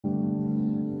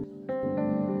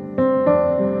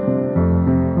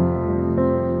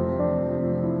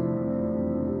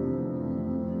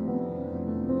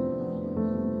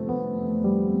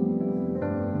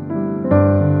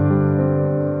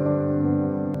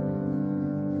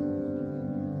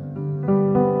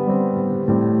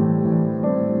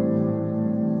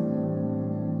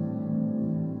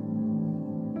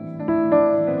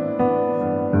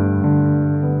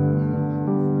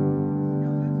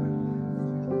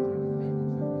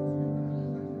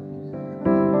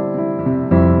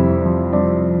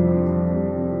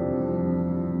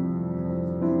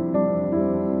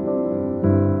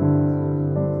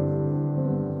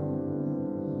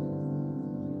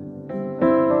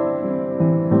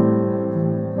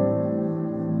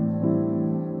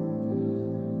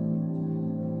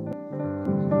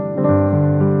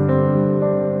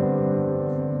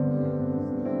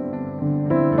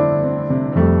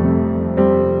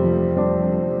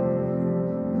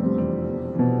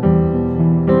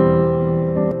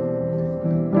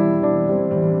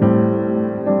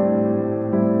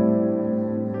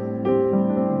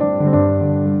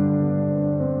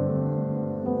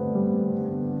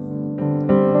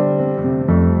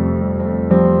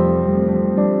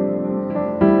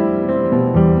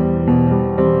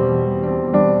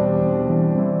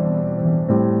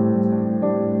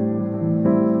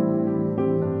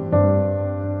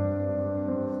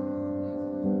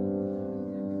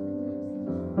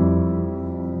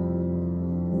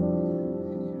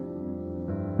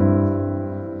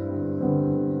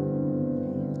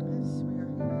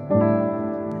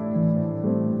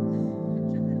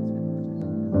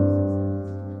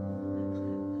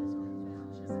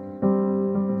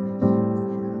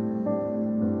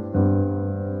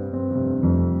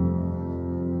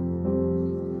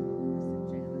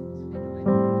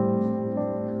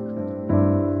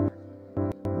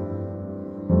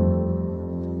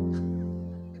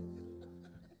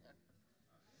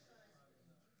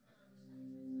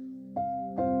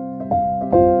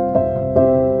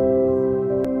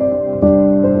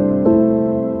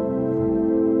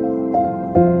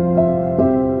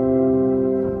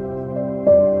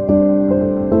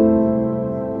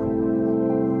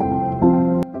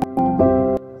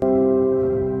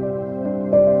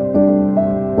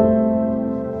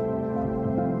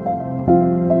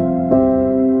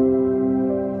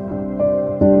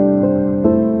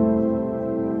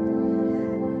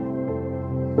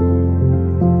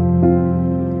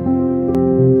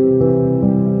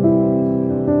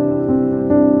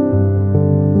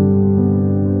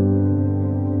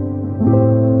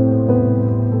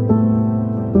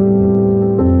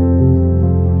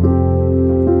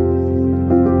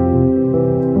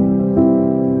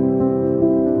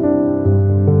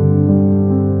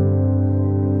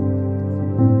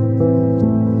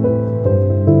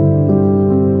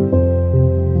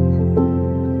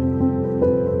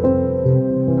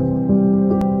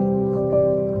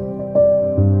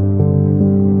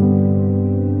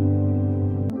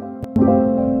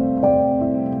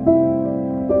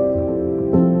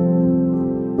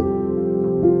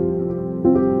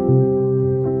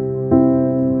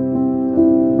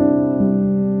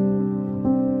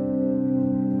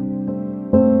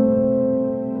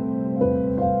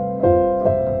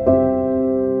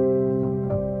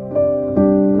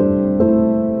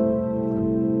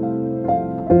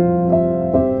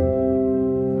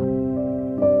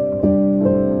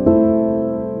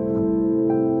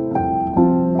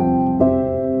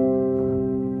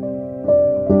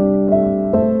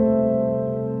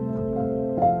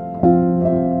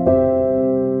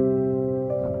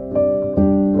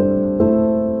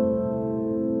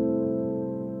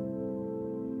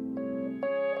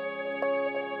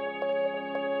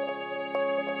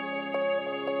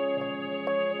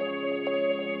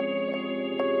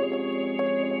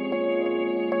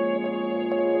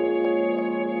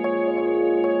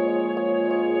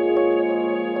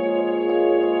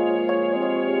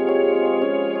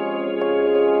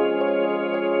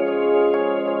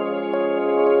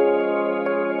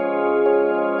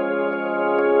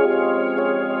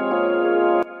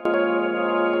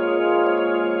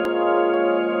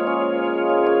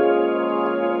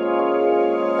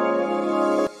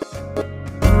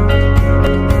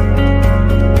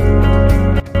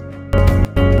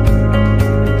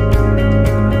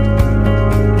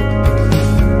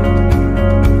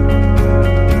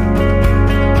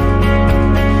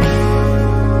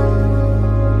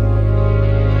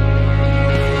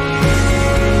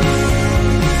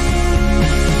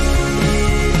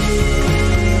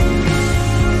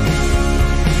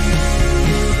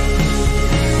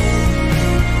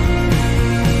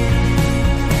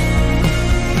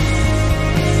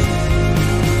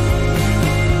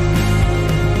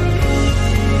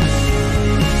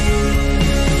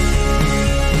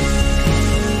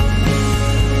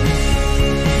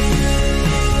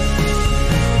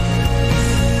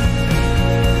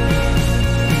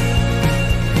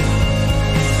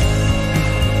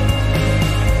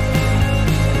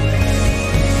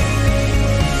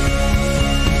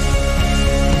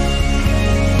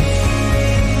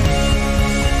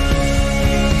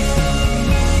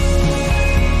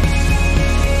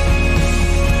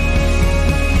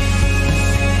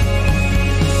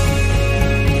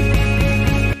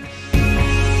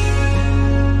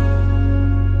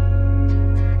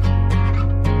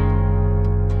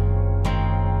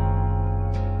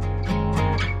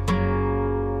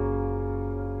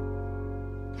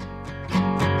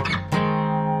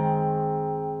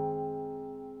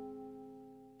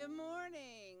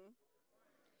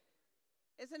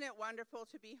Isn't it wonderful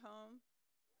to be home?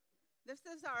 This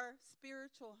is our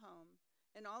spiritual home.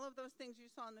 And all of those things you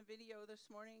saw in the video this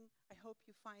morning, I hope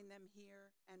you find them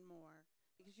here and more,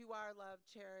 because you are loved,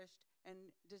 cherished, and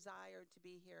desired to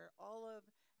be here. All of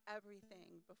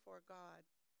everything before God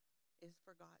is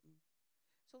forgotten.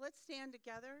 So let's stand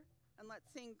together and let's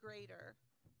sing Greater.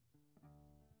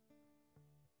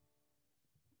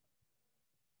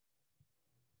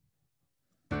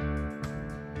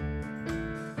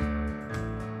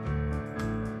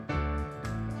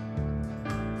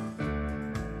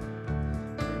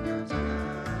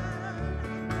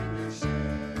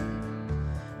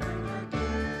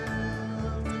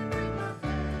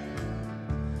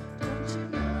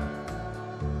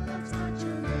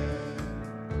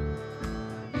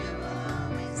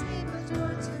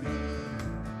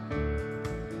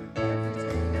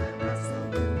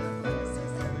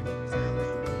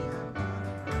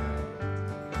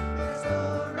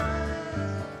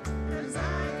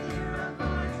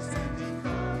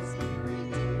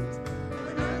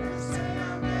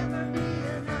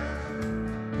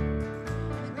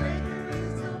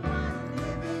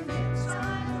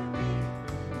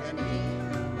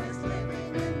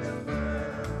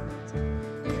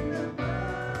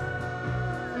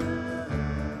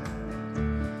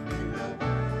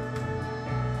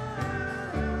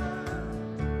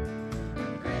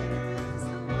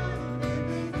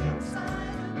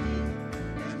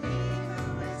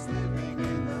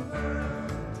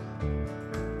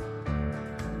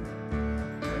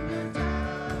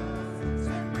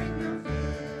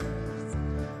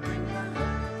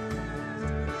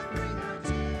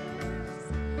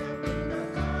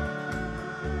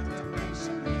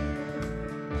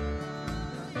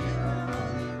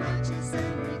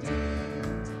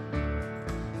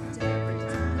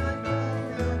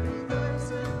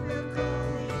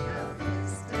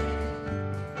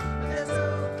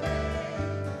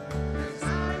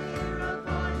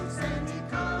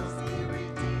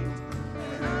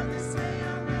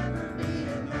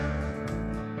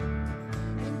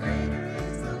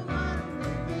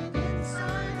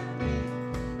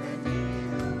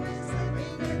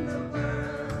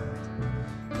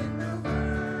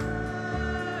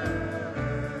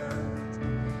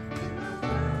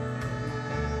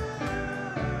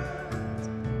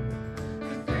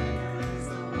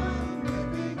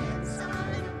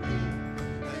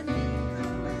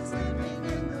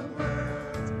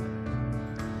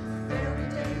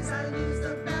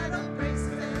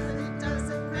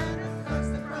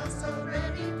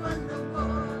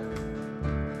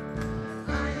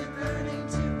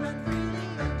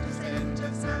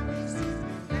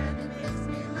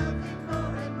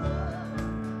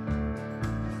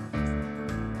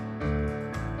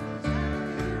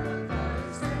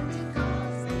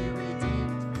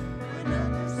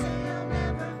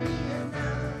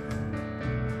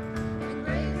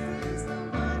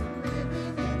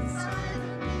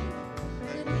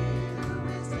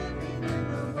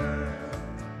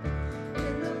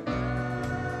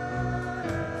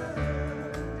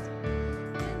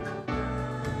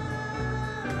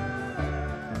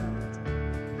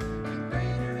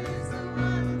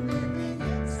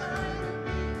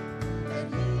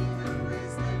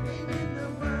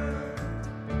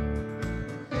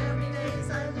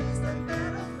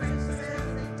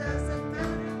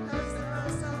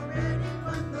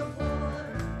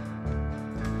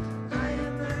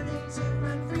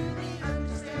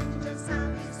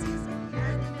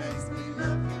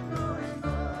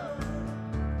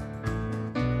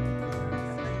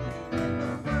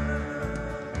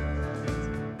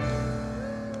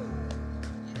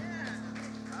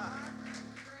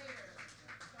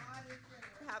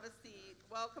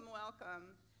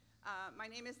 Welcome. My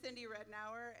name is Cindy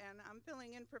Rednour, and I'm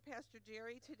filling in for Pastor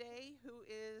Jerry today, who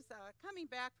is coming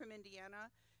back from Indiana.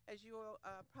 As you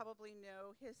probably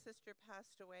know, his sister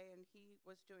passed away, and he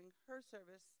was doing her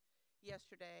service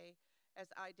yesterday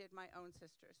as I did my own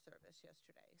sister's service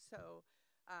yesterday. So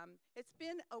it's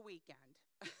been a weekend,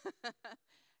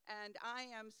 and I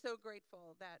am so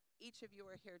grateful that each of you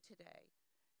are here today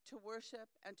to worship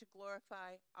and to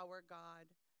glorify our God,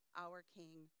 our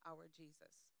King, our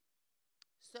Jesus.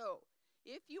 So,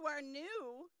 if you are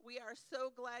new, we are so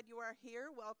glad you are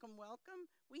here. Welcome, welcome.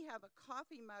 We have a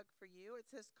coffee mug for you. It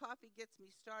says, "Coffee gets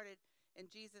me started, and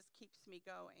Jesus keeps me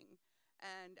going."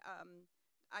 And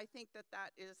I think that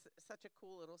that is such a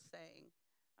cool little saying.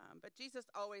 But Jesus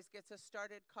always gets us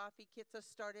started. Coffee gets us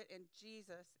started, and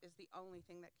Jesus is the only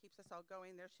thing that keeps us all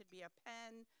going. There should be a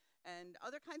pen and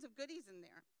other kinds of goodies in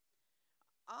there.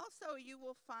 Also, you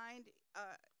will find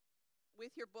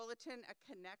with your bulletin a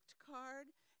Connect card,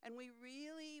 And we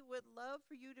really would love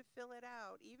for you to fill it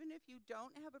out, even if you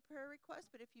don't have a prayer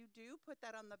request. But if you do, put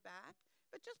that on the back.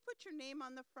 But just put your name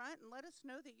on the front and let us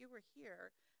know that you were here.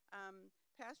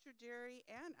 Pastor Jerry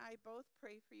and I both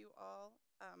pray for you all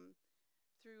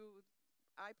through.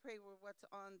 I pray with what's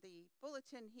on the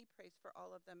bulletin. He prays for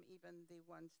all of them, even the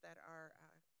ones that are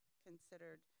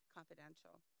considered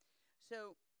confidential.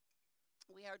 So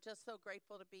we are just so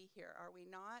grateful to be here. Are we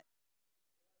not?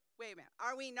 Wait a minute.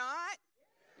 Are we not?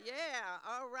 Yeah,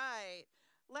 all right.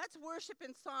 Let's worship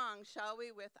in song, shall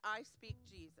we, with I Speak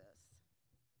Jesus.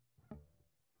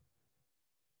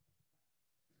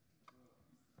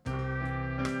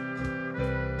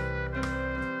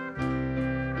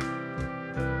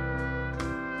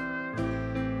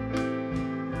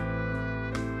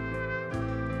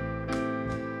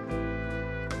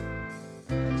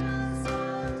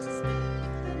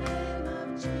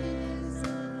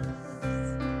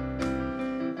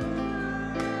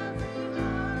 Every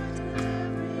heart and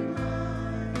every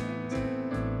mind.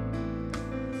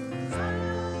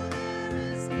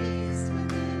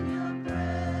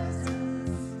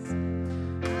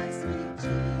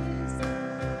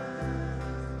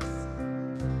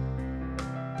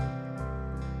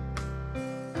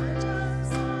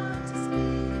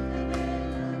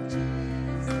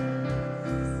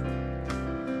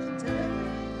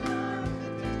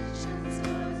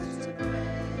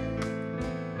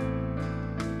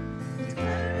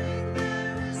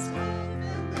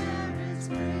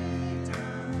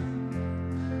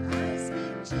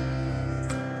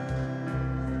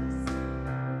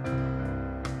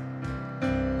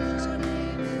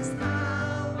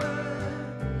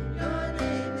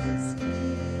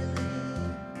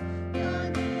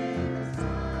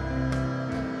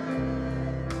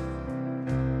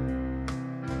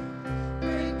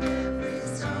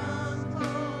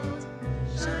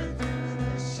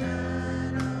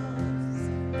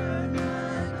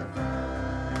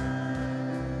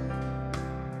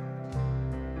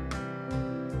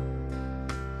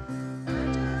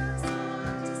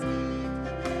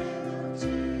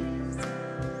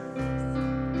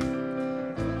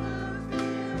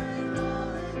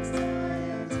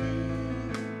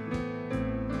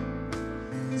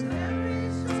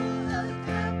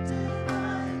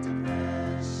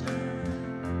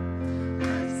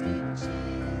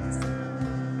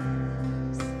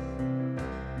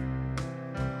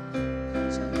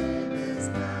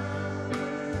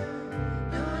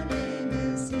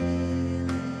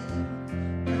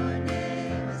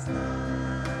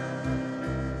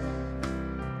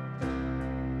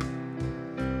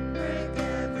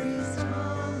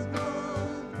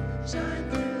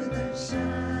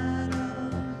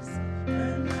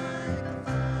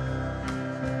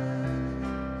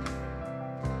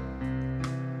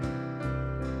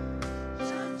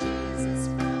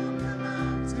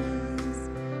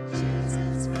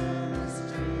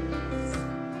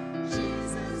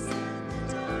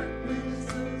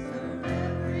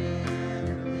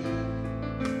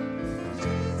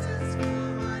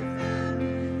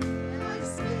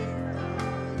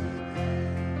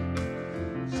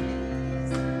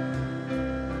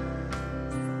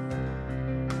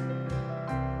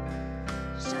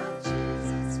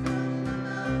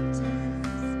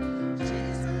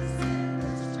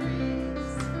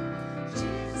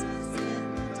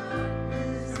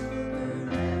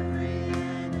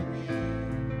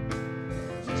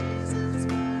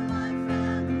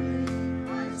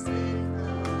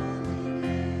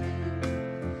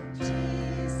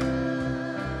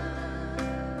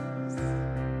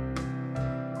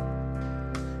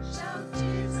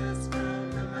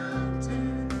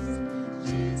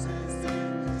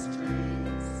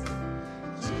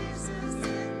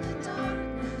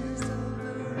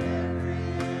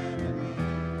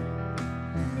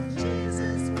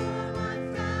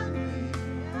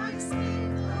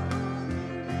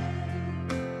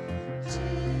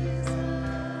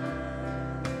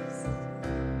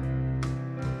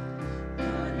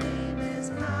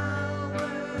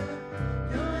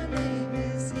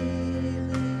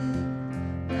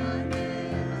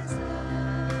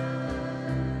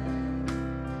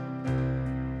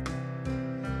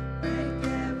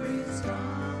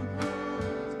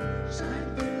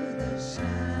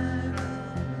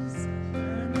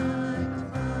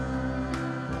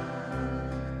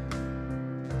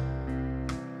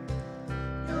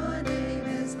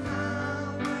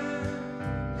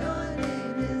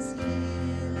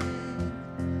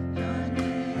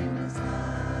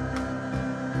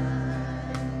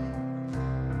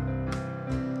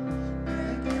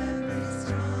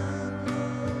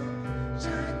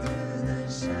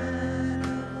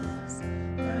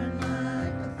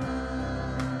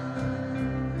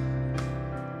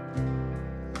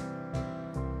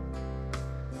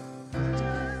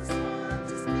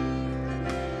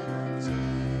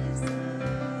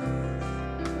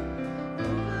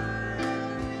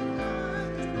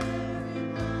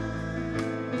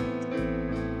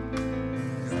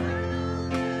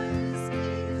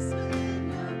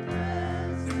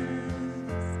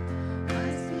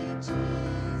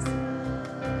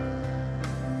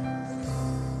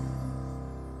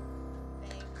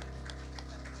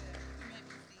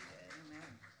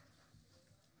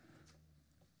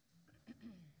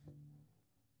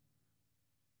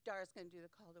 Dara's going to do the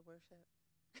call to worship.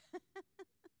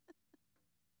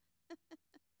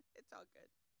 It's all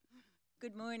good.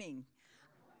 Good morning.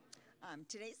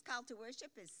 Today's call to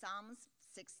worship is Psalms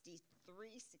 63,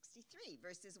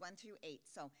 verses 1 through 8.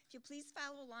 So if you please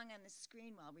follow along on the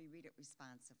screen while we read it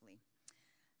responsively.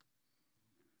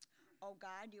 Oh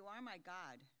God, you are my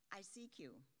God. I seek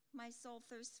you. My soul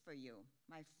thirsts for you.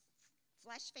 My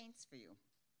flesh faints for you.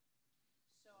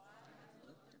 So I have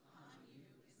looked upon you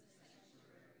in the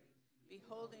sanctuary,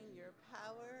 beholding your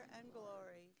power and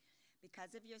glory.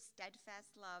 Because of your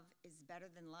steadfast love is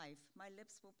better than life, my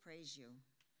lips will praise you.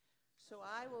 So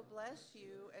I will bless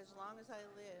you as long as I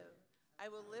live.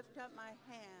 I will lift up my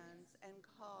hands and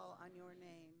call on your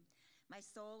name. My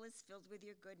soul is filled with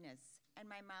your goodness, and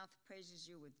my mouth praises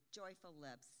you with joyful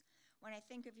lips when I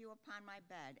think of you upon my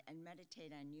bed and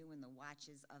meditate on you in the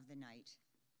watches of the night.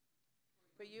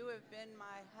 For you have been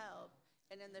my help,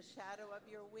 and in the shadow of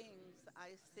your wings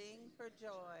I sing for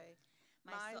joy.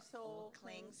 My soul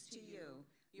clings to you.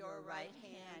 Your right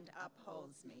hand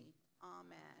upholds me.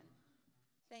 Amen.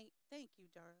 Thank you,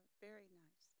 Dara. Very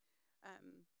nice.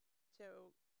 So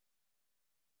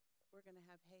we're going to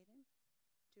have Hayden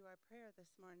do our prayer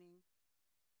this morning.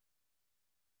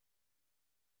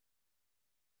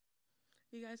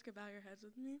 You guys could bow your heads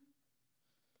with me.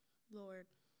 Lord,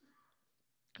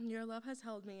 your love has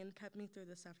held me and kept me through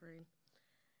the suffering.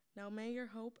 Now may your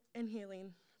hope and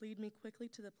healing lead me quickly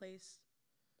to the place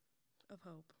of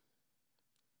hope.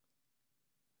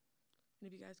 And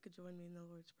if you guys could join me in the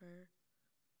Lord's Prayer.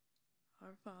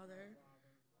 Our Father,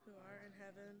 who art in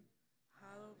heaven,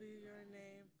 hallowed be your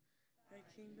name. Thy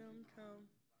kingdom come,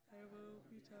 thy will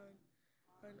be done,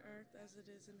 on earth as it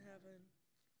is in heaven.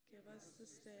 Give us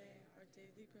this day our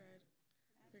daily bread.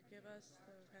 Forgive us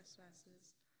our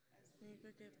trespasses. We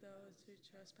forgive those who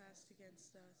trespass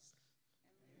against us.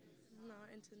 Not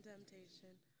into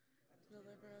temptation,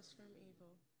 deliver us from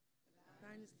evil.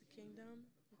 Thine is the kingdom,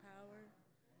 the power,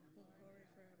 and the glory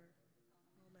forever.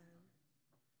 Amen.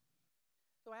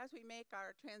 So as we make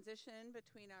our transition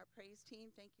between our praise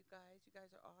team, thank you guys. You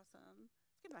guys are awesome.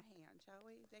 Let's give them a hand, shall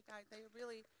we? They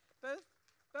really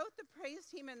both the praise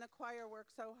team and the choir work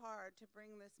so hard to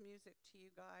bring this music to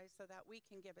you guys so that we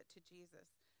can give it to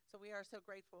Jesus. So we are so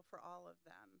grateful for all of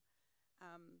them.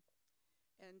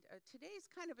 And today's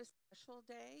kind of a special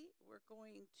day. We're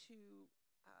going to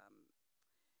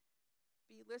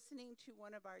be listening to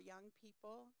one of our young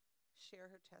people share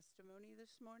her testimony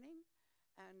this morning.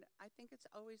 And I think it's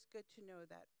always good to know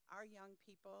that our young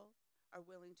people are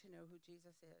willing to know who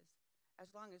Jesus is,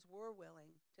 as long as we're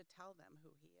willing to tell them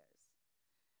who he is.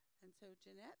 And so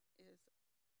Jeanette is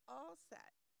all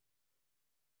set.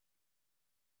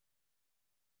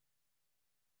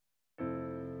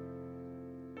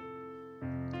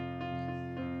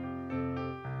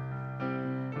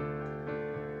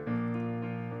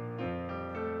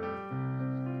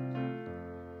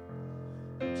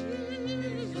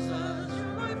 Jesus,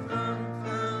 you're my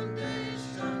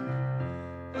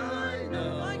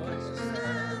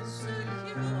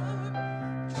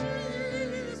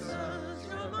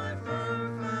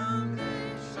firm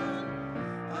foundation.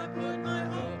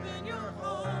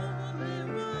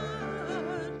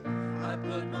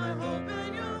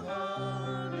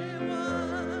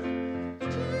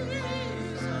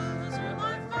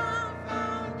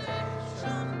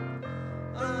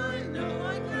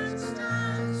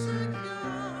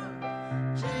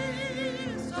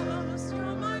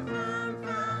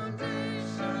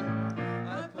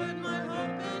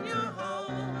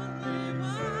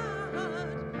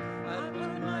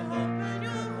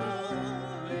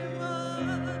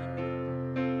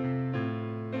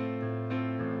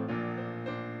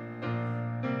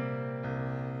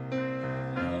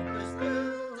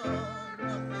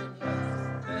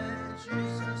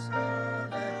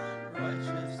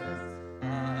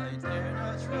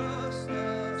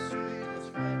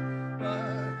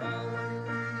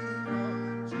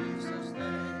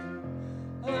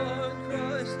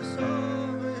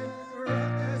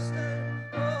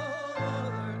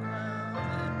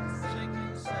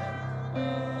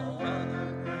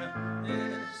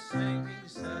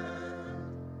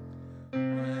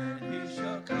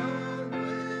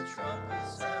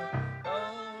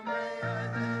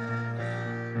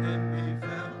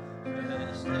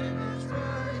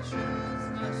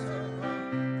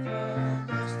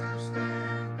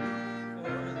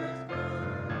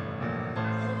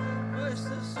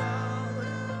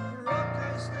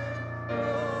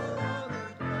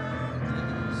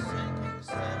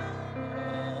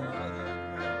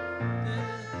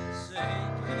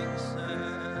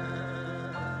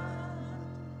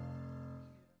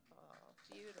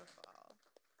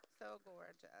 So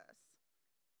gorgeous.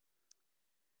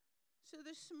 So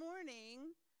this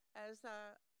morning, as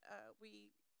we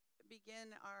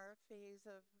begin our phase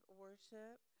of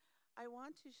worship, I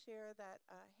want to share that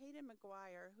Hayden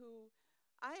McGuire, who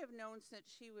I have known since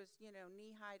she was,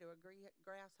 knee high to a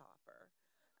grasshopper.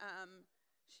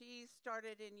 She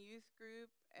started in youth group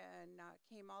and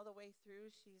came all the way through.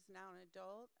 She's now an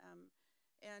adult.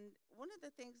 And one of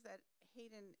the things that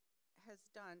Hayden has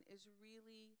done is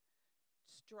really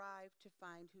strive to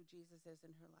find who Jesus is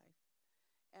in her life.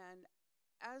 And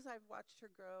as I've watched her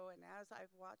grow and as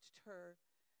I've watched her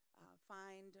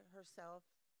find herself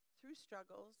through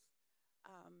struggles,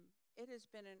 it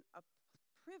has been a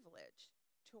privilege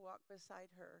to walk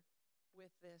beside her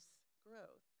with this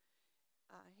growth.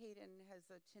 Hayden has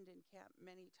attended camp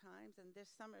many times, and this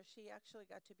summer she actually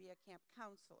got to be a camp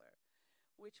counselor,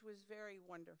 which was very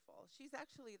wonderful. She's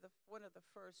actually one of the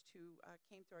first who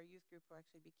came through our youth group who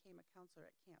actually became a counselor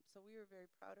at camp. So we were very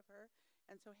proud of her.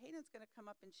 And so Hayden's going to come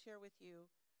up and share with you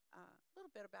a little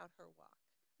bit about her walk.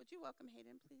 Would you welcome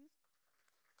Hayden, please?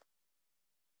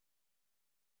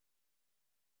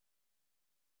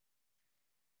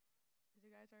 As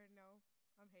you guys already know,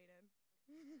 I'm Hayden.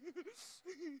 You're good.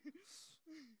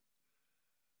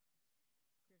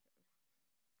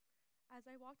 As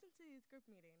I walked into the youth group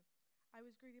meeting, I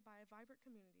was greeted by a vibrant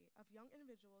community of young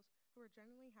individuals who were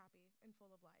genuinely happy and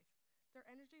full of life. Their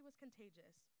energy was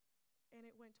contagious, and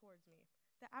it went towards me.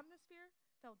 The atmosphere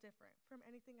felt different from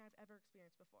anything I've ever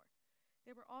experienced before.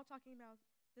 They were all talking about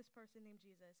this person named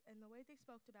Jesus, and the way they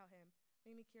spoke about him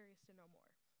made me curious to know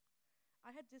more.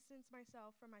 I had distanced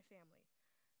myself from my family.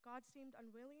 God seemed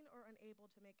unwilling or unable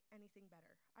to make anything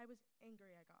better. I was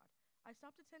angry at God. I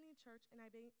stopped attending church and I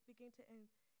began to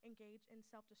engage in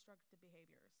self-destructive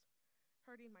behaviors,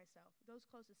 hurting myself, those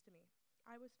closest to me.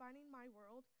 I was finding my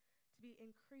world to be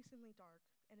increasingly dark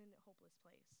and in a hopeless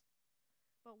place.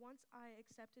 But once I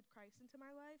accepted Christ into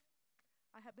my life,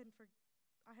 I have been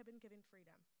given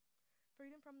freedom.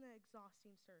 Freedom from the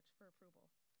exhausting search for approval.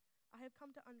 I have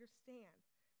come to understand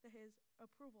that his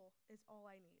approval is all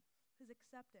I need. His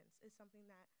acceptance is something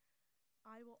that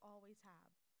I will always have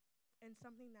and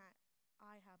something that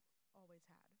I have always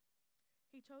had.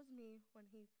 He chose me when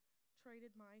he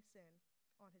traded my sin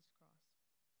on his cross,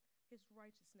 his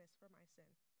righteousness for my sin.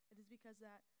 It is because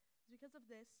of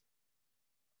this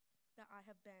that I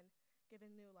have been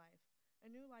given new life, a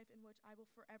new life in which I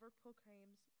will forever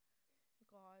proclaim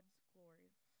God's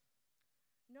glory.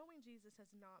 Knowing Jesus has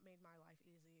not made my life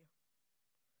easy.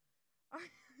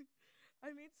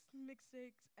 I made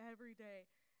mistakes every day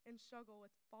and struggle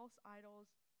with false idols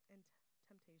and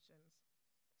temptations.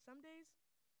 Some days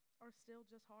are still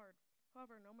just hard.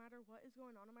 However, no matter what is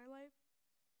going on in my life,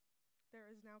 there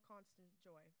is now constant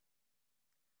joy.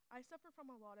 I suffer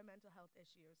from a lot of mental health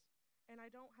issues, and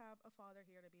I don't have a father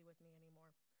here to be with me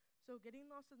anymore. So getting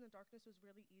lost in the darkness was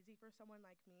really easy for someone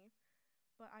like me,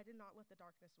 but I did not let the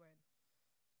darkness win.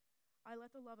 I let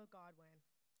the love of God win.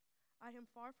 I am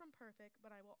far from perfect, but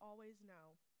I will always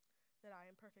know that I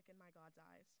am perfect in my God's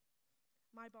eyes.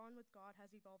 My bond with God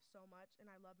has evolved so much, and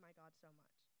I love my God so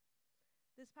much.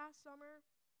 This past summer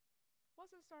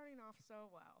wasn't starting off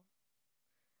so well.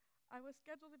 I was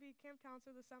scheduled to be camp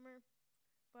counselor this summer,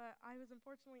 but I was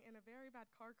unfortunately in a very bad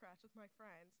car crash with my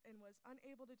friends and was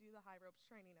unable to do the high ropes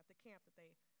training at the camp that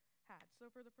they had. So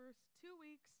for the first 2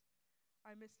 weeks,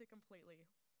 I missed it completely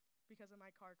because of my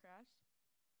car crash.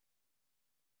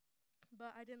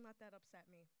 But I didn't let that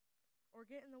upset me or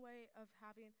get in the way of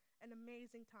having an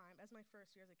amazing time as my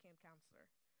first year as a camp counselor.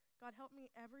 God helped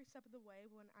me every step of the way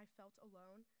when I felt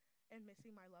alone and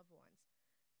missing my loved ones.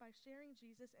 By sharing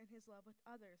Jesus and his love with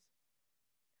others,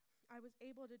 I was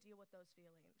able to deal with those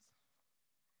feelings.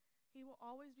 He will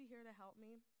always be here to help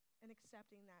me, and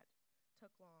accepting that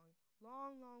took long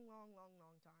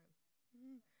time.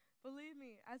 Believe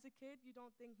me, as a kid, you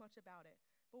don't think much about it.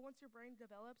 But once your brain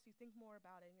develops, you think more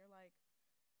about it, and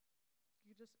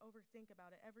you just overthink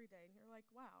about it every day, and you're like,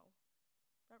 wow,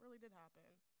 that really did happen.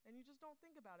 And you just don't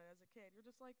think about it as a kid. You're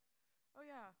just like, oh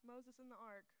yeah, Moses in the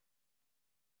ark.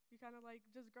 You kind of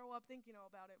just grow up thinking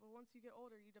about it. But once you get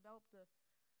older, you develop the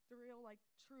real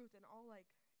truth and all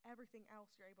everything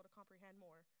else you're able to comprehend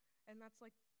more. And that's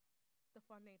the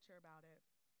fun nature about it.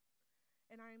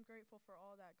 And I am grateful for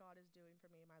all that God is doing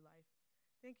for me in my life.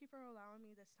 Thank you for allowing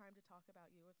me this time to talk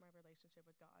about you with my relationship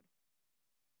with God.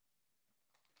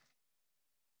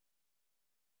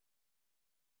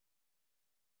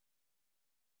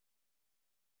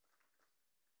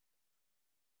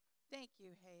 Thank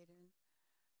you, Hayden.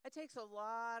 It takes a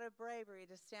lot of bravery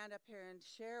to stand up here and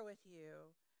share with you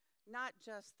not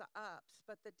just the ups,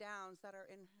 but the downs that are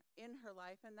in her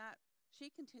life and that she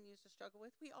continues to struggle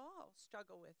with. We all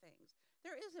struggle with things.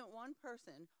 There isn't one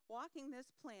person walking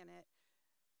this planet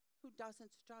who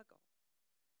doesn't struggle.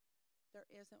 There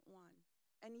isn't one.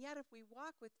 And yet, if we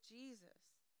walk with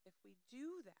Jesus, if we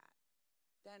do that,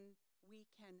 then we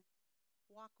can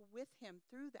walk with him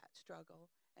through that struggle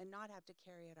and not have to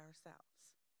carry it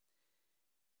ourselves.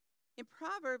 In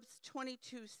Proverbs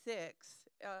 22:6,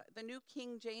 the New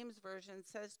King James Version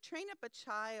says, "Train up a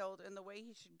child in the way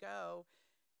he should go,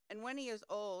 and when he is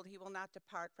old, he will not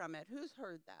depart from it." Who's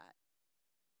heard that?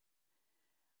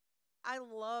 I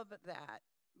love that,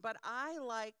 but I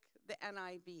like the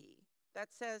NIV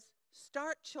that says,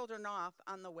 "Start children off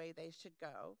on the way they should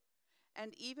go,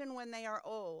 and even when they are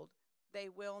old, they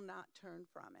will not turn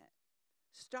from it."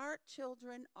 Start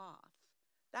children off.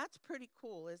 That's pretty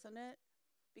cool, isn't it?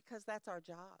 Because that's our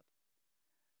job.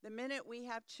 The minute we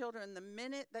have children, the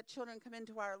minute that children come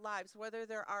into our lives, whether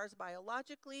they're ours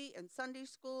biologically, in Sunday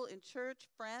school, in church,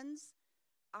 friends,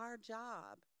 our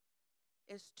job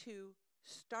is to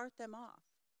start them off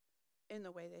in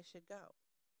the way they should go.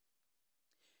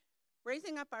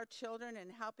 Raising up our children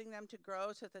and helping them to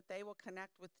grow so that they will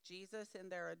connect with Jesus in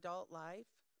their adult life,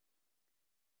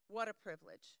 what a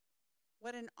privilege,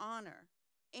 what an honor,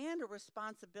 and a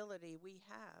responsibility we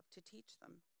have to teach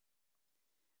them.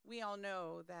 We all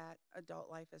know that adult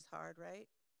life is hard, right?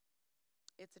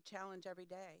 It's a challenge every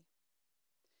day.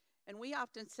 And we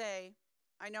often say,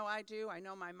 I know I do, I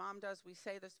know my mom does, we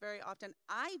say this very often,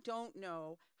 I don't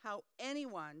know how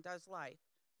anyone does life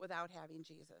without having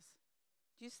Jesus.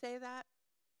 Do you say that?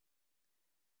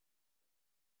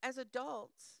 As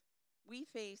adults, we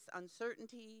face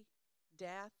uncertainty,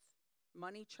 death,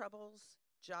 money troubles,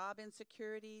 job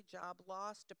insecurity, job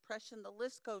loss, depression. The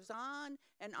list goes on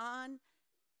and on.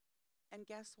 And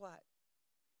guess what?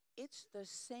 It's the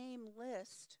same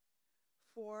list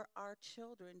for our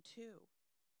children too.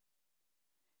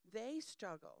 They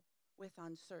struggle with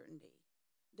uncertainty.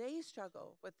 They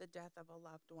struggle with the death of a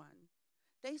loved one.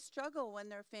 They struggle when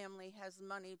their family has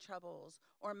money troubles,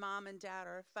 or mom and dad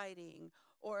are fighting,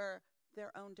 or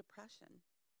their own depression.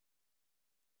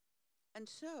 And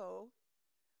so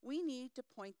we need to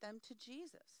point them to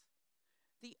Jesus.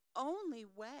 The only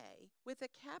way, with a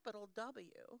capital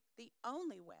W, the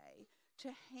only way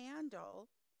to handle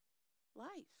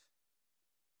life.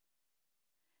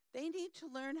 They need to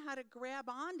learn how to grab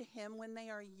onto him when they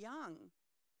are young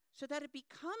so that it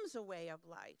becomes a way of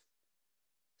life,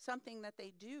 something that they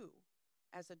do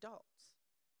as adults.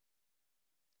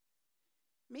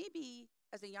 Maybe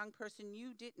as a young person,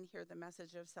 you didn't hear the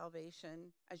message of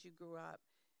salvation as you grew up.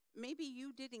 Maybe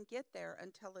you didn't get there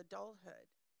until adulthood.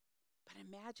 But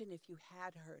imagine if you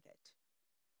had heard it.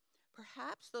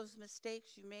 Perhaps those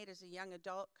mistakes you made as a young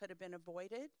adult could have been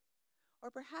avoided, or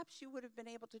perhaps you would have been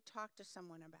able to talk to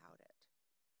someone about it.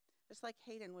 Just like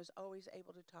Hayden was always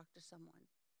able to talk to someone.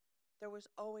 There was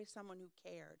always someone who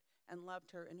cared and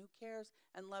loved her, and who cares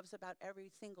and loves about every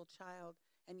single child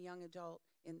and young adult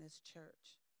in this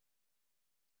church.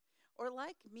 Or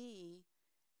like me,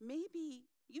 maybe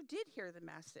you did hear the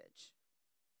message,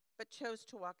 but chose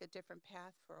to walk a different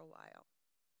path for a while.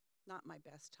 Not my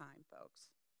best time, folks.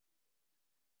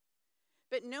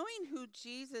 But knowing who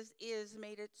Jesus is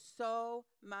made it so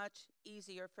much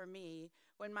easier for me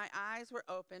when my eyes were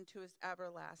open to his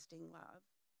everlasting love.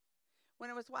 When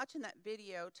I was watching that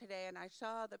video today and I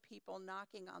saw the people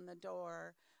knocking on the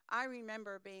door, I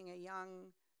remember being a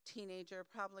young teenager,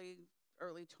 probably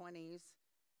early 20s,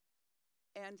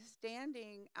 and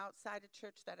standing outside a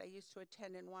church that I used to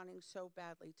attend and wanting so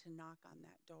badly to knock on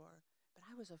that door. But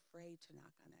I was afraid to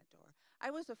knock on that door.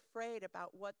 I was afraid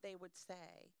about what they would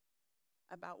say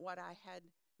about what I had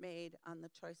made on the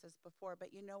choices before.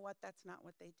 But you know what? That's not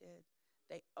what they did.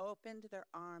 They opened their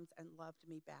arms and loved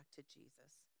me back to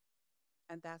Jesus.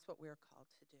 And that's what we're called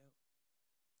to do.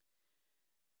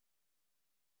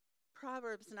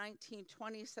 Proverbs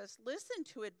 19:20 says, "Listen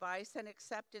to advice and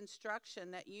accept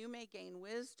instruction that you may gain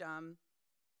wisdom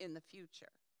in the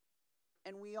future."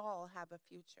 And we all have a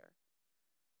future.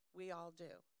 We all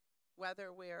do.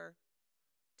 Whether we're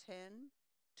 10,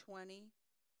 20,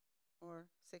 or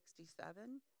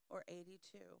 67, or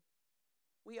 82.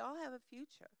 We all have a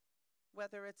future.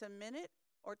 Whether it's a minute,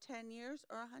 or 10 years,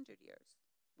 or 100 years.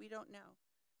 We don't know.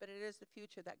 But it is the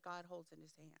future that God holds in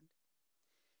his hand.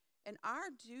 And our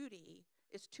duty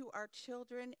is to our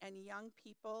children and young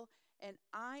people, and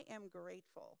I am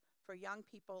grateful for young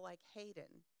people like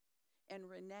Hayden and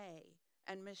Renee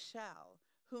and Michelle,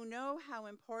 who know how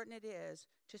important it is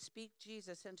to speak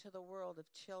Jesus into the world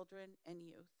of children and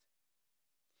youth.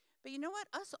 But you know what?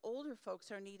 Us older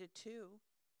folks are needed too.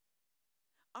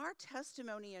 Our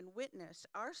testimony and witness,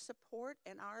 our support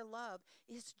and our love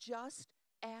is just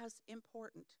as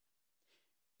important.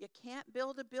 You can't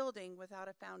build a building without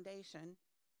a foundation.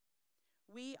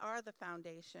 We are the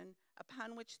foundation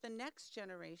upon which the next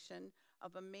generation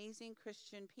of amazing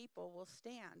Christian people will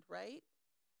stand, right?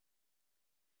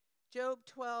 Job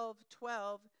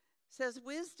 12:12 says,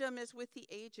 "Wisdom is with the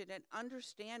aged and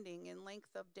understanding in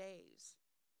length of days."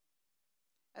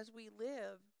 As we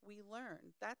live, we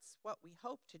learn. That's what we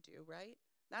hope to do, right?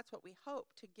 That's what we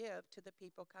hope to give to the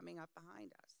people coming up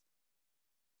behind us.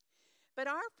 But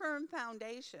our firm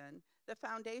foundation, the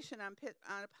foundation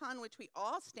upon which we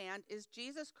all stand, is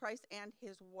Jesus Christ and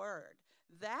his word.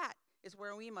 That is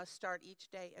where we must start each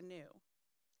day anew.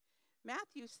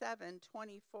 Matthew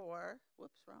 7:24,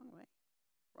 whoops, wrong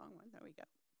one, there we go.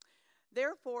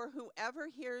 "Therefore, whoever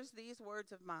hears these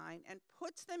words of mine and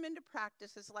puts them into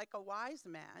practice is like a wise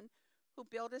man who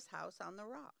built his house on the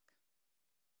rock."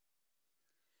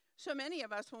 So many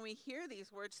of us, when we hear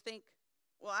these words, think,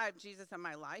 well, I have Jesus in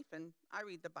my life and I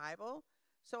read the Bible,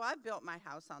 so I've built my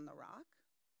house on the rock,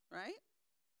 right?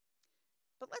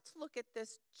 But let's look at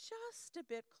this just a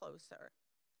bit closer.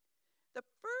 The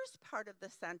first part of the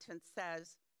sentence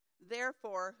says,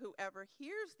 "Therefore, whoever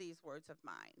hears these words of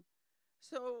mine."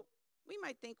 So we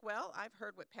might think, well, I've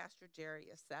heard what Pastor Jerry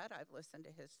has said. I've listened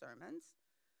to his sermons.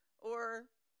 Or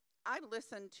I've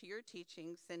listened to your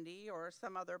teaching, Cindy, or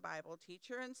some other Bible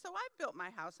teacher, and so I've built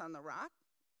my house on the rock.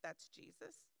 That's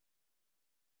Jesus.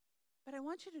 But I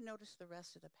want you to notice the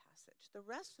rest of the passage. The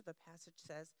rest of the passage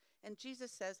says, and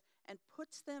Jesus says, "and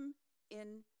puts them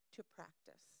into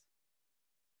practice."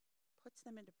 Puts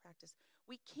them into practice.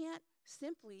 We can't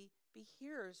simply be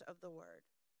hearers of the word.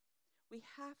 We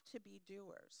have to be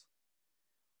doers.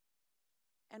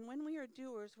 And when we are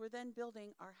doers, we're then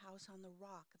building our house on the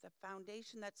rock, the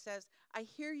foundation that says, "I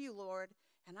hear you, Lord,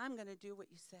 and I'm going to do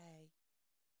what you say."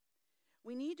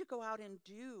 We need to go out and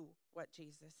do what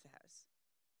Jesus says.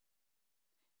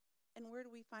 And where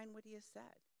do we find what he has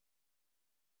said?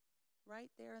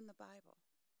 Right there in the Bible.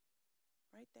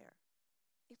 Right there.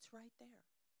 It's right there.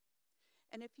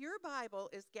 And if your Bible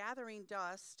is gathering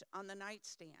dust on the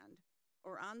nightstand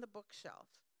or on the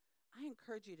bookshelf, I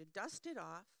encourage you to dust it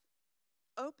off,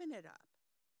 open it up,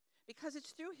 because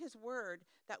it's through his word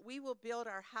that we will build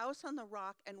our house on the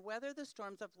rock and weather the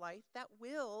storms of life that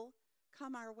will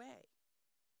come our way.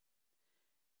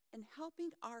 And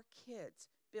helping our kids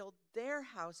build their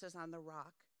houses on the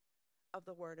rock of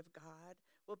the word of God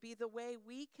will be the way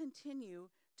we continue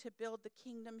to build the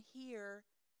kingdom here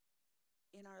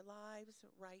in our lives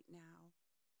right now.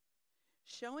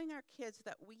 Showing our kids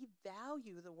that we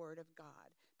value the word of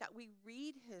God, that we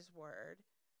read his word,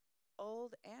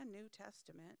 Old and New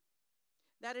Testament,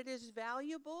 that it is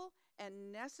valuable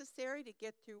and necessary to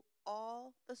get through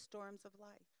all the storms of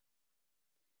life.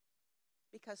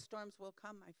 Because storms will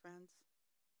come, my friends.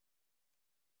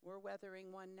 We're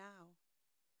weathering one now.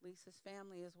 Lisa's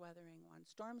family is weathering one.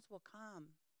 Storms will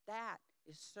come. That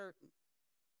is certain.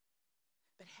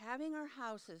 But having our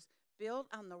houses built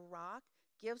on the rock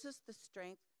gives us the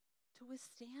strength to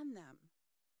withstand them.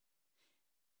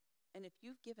 And if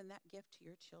you've given that gift to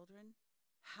your children,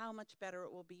 how much better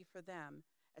it will be for them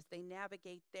as they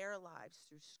navigate their lives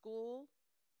through school,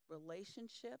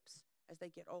 relationships, as they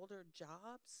get older,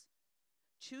 jobs,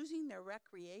 choosing their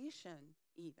recreation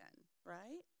even,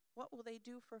 right? What will they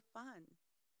do for fun?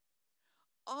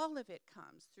 All of it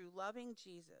comes through loving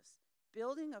Jesus,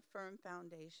 building a firm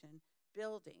foundation,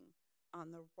 building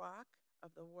on the rock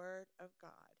of the Word of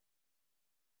God.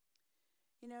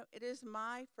 You know, it is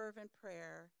my fervent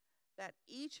prayer that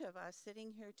each of us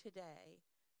sitting here today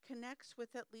connects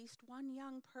with at least one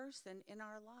young person in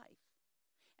our life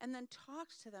and then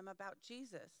talks to them about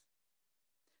Jesus,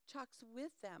 talks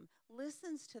with them,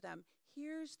 listens to them,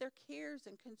 hears their cares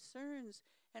and concerns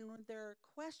and their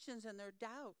questions and their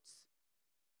doubts.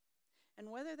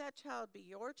 And whether that child be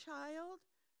your child,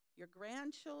 your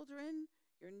grandchildren,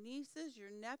 your nieces,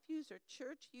 your nephews, or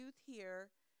church youth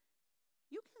here,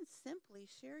 you can simply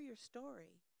share your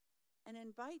story and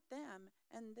invite them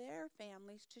and their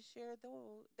families to share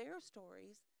their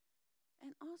stories,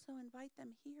 and also invite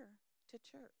them here to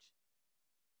church.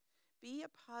 Be a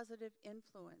positive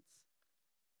influence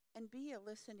and be a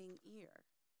listening ear.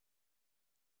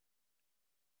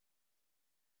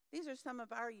 These are some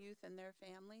of our youth and their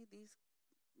family. These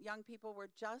young people were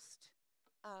just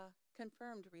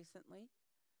confirmed recently.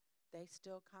 They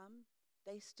still come.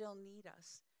 They still need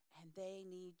us. And they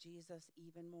need Jesus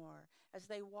even more as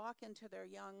they walk into their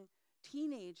young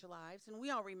teenage lives. And we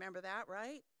all remember that,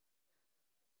 right?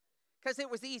 Because it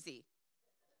was easy.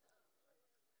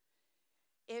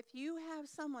 if you have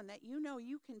someone that you know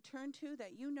you can turn to,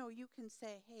 that you know you can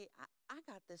say, hey, I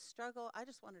got this struggle. I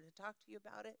just wanted to talk to you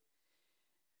about it.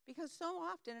 Because so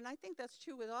often, and I think that's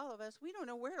true with all of us, we don't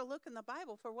know where to look in the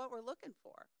Bible for what we're looking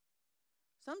for.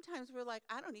 Sometimes we're like,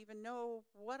 I don't even know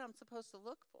what I'm supposed to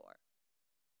look for.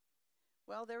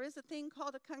 Well, there is a thing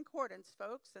called a concordance,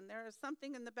 folks, and there is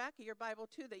something in the back of your Bible,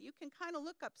 too, that you can kind of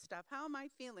look up stuff. How am I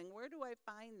feeling? Where do I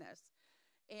find this?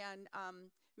 And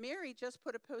Mary just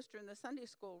put a poster in the Sunday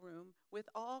school room with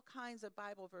all kinds of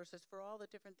Bible verses for all the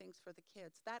different things for the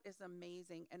kids. That is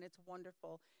amazing, and it's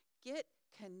wonderful. Get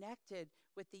connected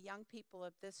with the young people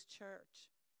of this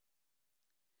church.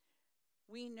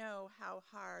 We know how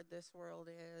hard this world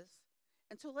is.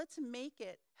 And so let's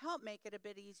help make it a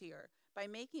bit easier by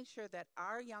making sure that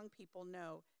our young people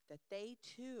know that they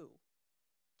too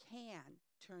can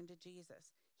turn to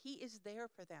Jesus. He is there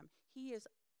for them. He is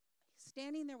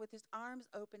standing there with his arms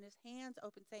open, his hands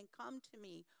open, saying, come to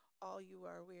me, all you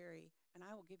are weary, and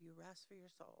I will give you rest for your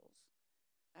souls.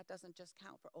 That doesn't just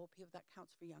count for old people, that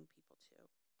counts for young people too.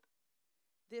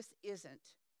 This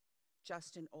isn't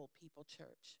just an old people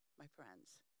church, my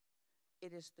friends.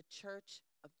 It is the church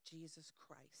of Jesus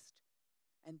Christ,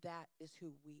 and that is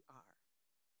who we are.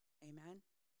 Amen?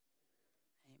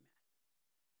 Amen.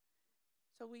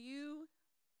 So will you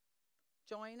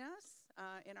join us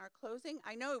in our closing?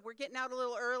 I know we're getting out a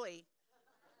little early.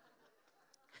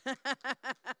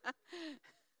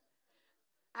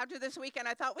 After this weekend,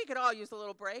 I thought we could all use a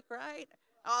little break, right?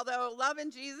 Although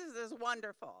loving Jesus is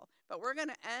wonderful. But we're going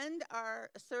to end our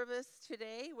service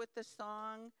today with the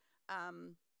song,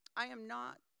 I Am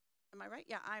Not, am I right?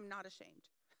 Yeah, I'm Not Ashamed.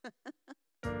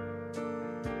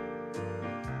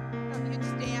 If you'd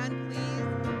stand, please,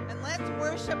 and let's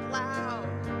worship loud.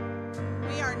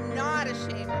 We are not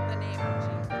ashamed of the name of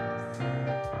Jesus.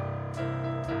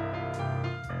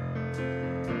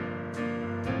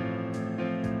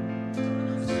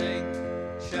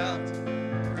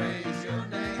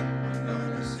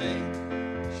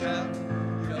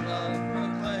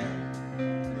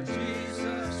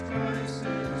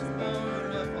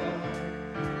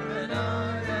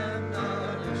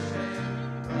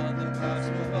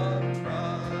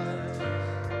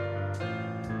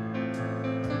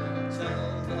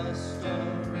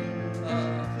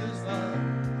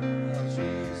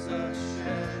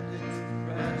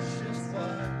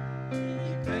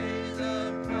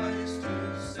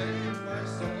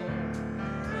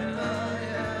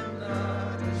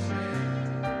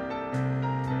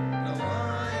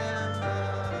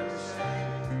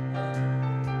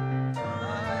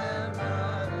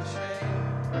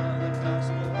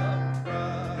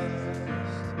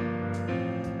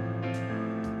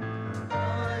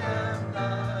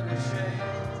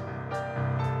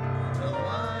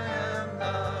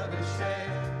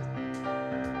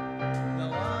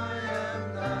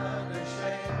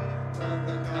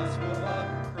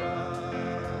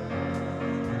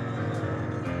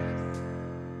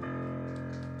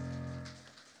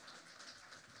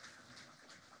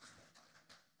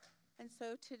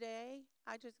 So today,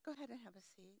 go ahead and have a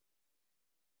seat.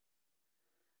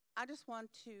 I just want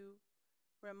to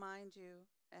remind you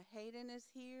that Hayden is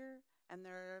here, and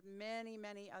there are many,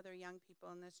 many other young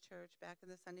people in this church back in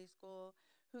the Sunday school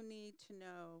who need to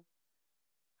know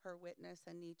her witness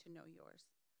and need to know yours.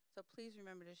 So please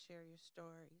remember to share your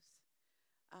stories.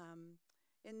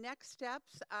 In next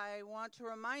steps, I want to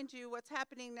remind you what's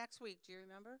happening next week. Do you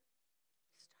remember?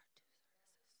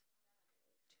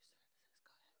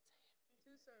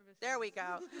 There we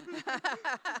go.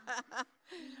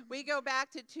 We go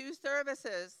back to 2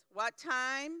 services. What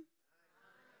time?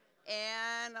 9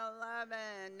 and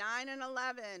 11. 9 and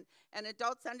 11. And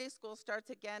adult Sunday school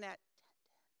starts again at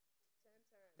 10.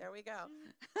 There we go.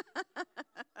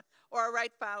 Or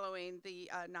right following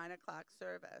the 9 o'clock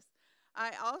service.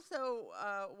 I also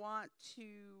want to,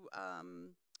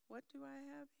 what do I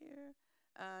have here?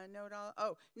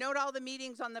 Note all the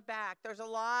meetings on the back. There's a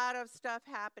lot of stuff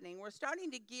happening. We're starting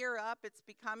to gear up. It's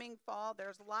becoming fall.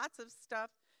 There's lots of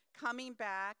stuff coming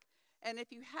back. And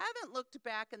if you haven't looked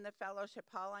back in the fellowship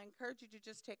hall, I encourage you to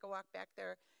just take a walk back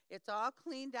there. It's all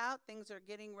cleaned out. Things are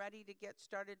getting ready to get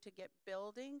started to get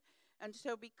building. And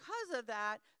so because of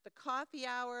that, the coffee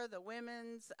hour, the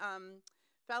women's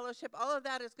fellowship, all of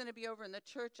that is going to be over in the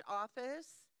church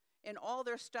office. And all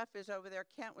their stuff is over there.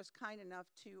 Kent was kind enough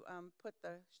to put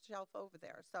the shelf over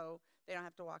there so they don't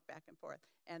have to walk back and forth.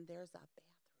 And there's a bathroom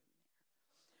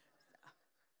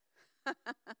there.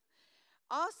 So.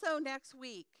 Also next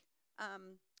week,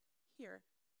 here,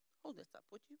 hold this up,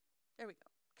 would you? There we go.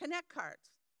 Connect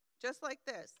cards, just like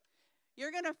this.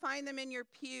 You're going to find them in your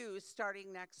pews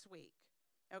starting next week.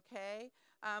 Okay?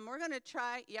 We're going to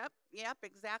try, yep,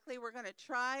 exactly. We're going to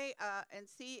try and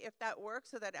see if that works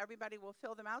so that everybody will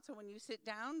fill them out. So when you sit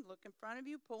down, look in front of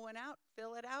you, pull one out,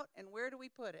 fill it out, and where do we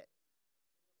put it?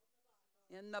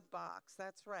 In the box,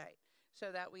 that's right,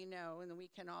 so that we know and we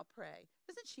can all pray.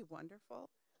 Isn't she wonderful?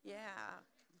 Yeah.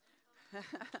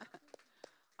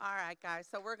 All right, guys,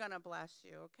 so we're going to bless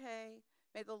you, okay?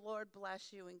 May the Lord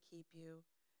bless you and keep you.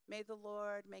 May the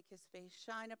Lord make his face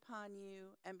shine upon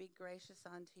you and be gracious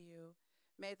unto you.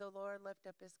 May the Lord lift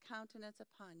up his countenance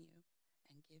upon you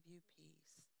and give you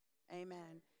peace.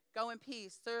 Amen. Go in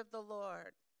peace. Serve the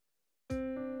Lord.